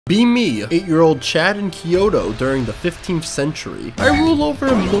Be me, 8-year-old Chad in Kyoto during the 15th century. I rule over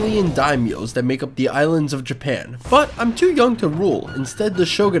 1,000,000 daimyos that make up the islands of Japan, but I'm too young to rule. Instead, the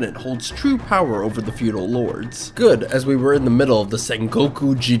shogunate holds true power over the feudal lords. Good, as we were in the middle of the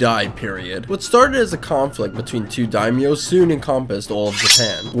Sengoku Jidai period. What started as a conflict between two daimyos soon encompassed all of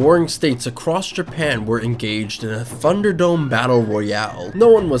Japan. Warring states across Japan were engaged in a Thunderdome battle royale. No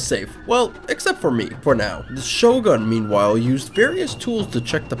one was safe, well, except for me, for now. The shogun, meanwhile, used various tools to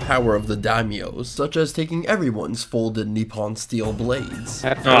check the power of the daimyos, such as taking everyone's folded Nippon steel blades.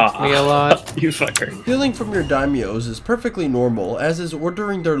 That hurts me a lot. You fucker. Stealing from your daimyos is perfectly normal, as is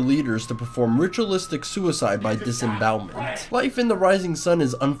ordering their leaders to perform ritualistic suicide by disembowelment. Life in the rising sun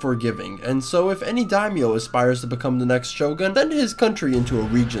is unforgiving, and so if any daimyo aspires to become the next shogun, send his country into a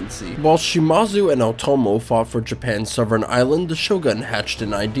regency. While Shimazu and Otomo fought for Japan's sovereign island, the shogun hatched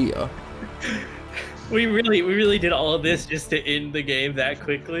an idea. We really did all of this just to end the game that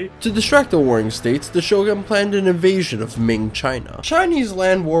quickly? To distract the warring states, the shogun planned an invasion of Ming China. Chinese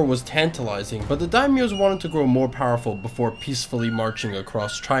land war was tantalizing, but the daimyos wanted to grow more powerful before peacefully marching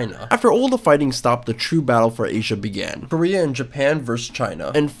across China. After all the fighting stopped, the true battle for Asia began. Korea and Japan versus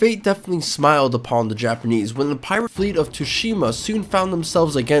China, and fate definitely smiled upon the Japanese when the pirate fleet of Tsushima soon found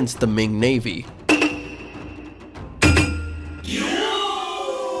themselves against the Ming Navy.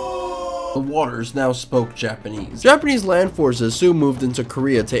 The waters now spoke Japanese. Japanese land forces soon moved into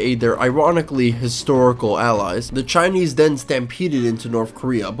Korea to aid their ironically historical allies. The Chinese then stampeded into North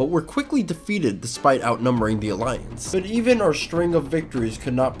Korea, but were quickly defeated despite outnumbering the alliance. But even our string of victories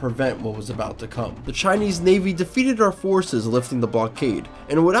could not prevent what was about to come. The Chinese Navy defeated our forces, lifting the blockade,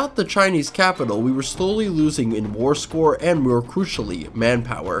 and without the Chinese capital, we were slowly losing in war score and, more crucially,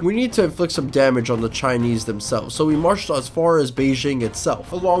 manpower. We need to inflict some damage on the Chinese themselves, so we marched as far as Beijing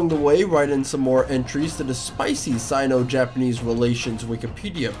itself. Along the way, write in some more entries to the spicy Sino-Japanese relations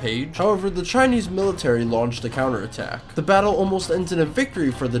Wikipedia page. However, the Chinese military launched a counterattack. The battle almost ends in a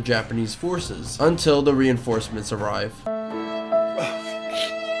victory for the Japanese forces, until the reinforcements arrive.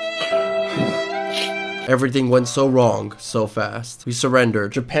 Everything went so wrong, so fast. We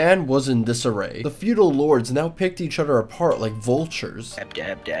surrendered. Japan was in disarray. The feudal lords now picked each other apart like vultures.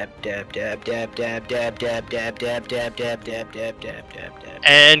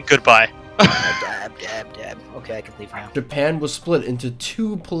 And goodbye. Okay, I can leave now. Japan was split into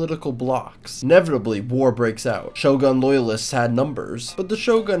two political blocks. Inevitably, war breaks out. Shogun loyalists had numbers, but the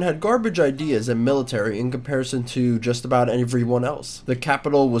shogun had garbage ideas and military in comparison to just about everyone else. The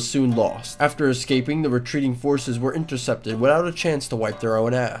capital was soon lost. After escaping, the retreating forces were intercepted without a chance to wipe their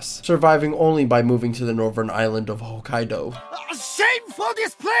own ass, surviving only by moving to the northern island of Hokkaido. Shameful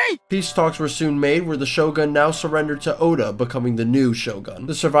display! Peace talks were soon made, where the shogun now surrendered to Oda, becoming the new shogun.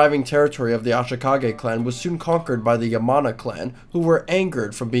 The surviving territory of the Ashikage clan was soon conquered by the Yamana clan, who were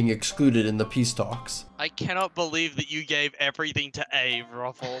angered from being excluded in the peace talks. I cannot believe that you gave everything to Abe,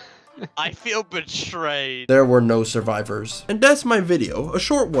 Ruffle. I feel betrayed. There were no survivors. And that's my video, a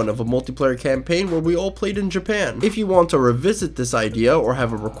short one of a multiplayer campaign where we all played in Japan. If you want to revisit this idea or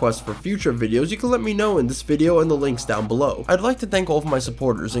have a request for future videos, you can let me know in this video and the links down below. I'd like to thank all of my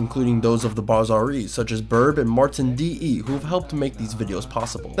supporters, including those of the Bazaris, such as Burb and Martin DE, who have helped make these videos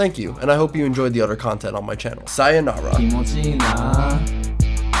possible. Thank you, and I hope you enjoyed the other content on my channel. Sayonara.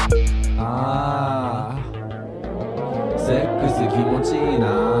 セックス気持ちいいな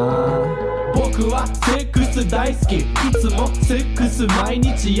僕はセックス大好きいつもセックス毎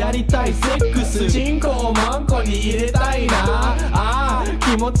日やりたいセックスチンコをマンコに入れたいなあー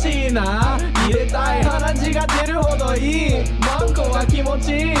気持ちいいな入れたい鼻血が出るほどいいマンコは気持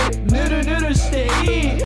ちいいぬるぬるしていい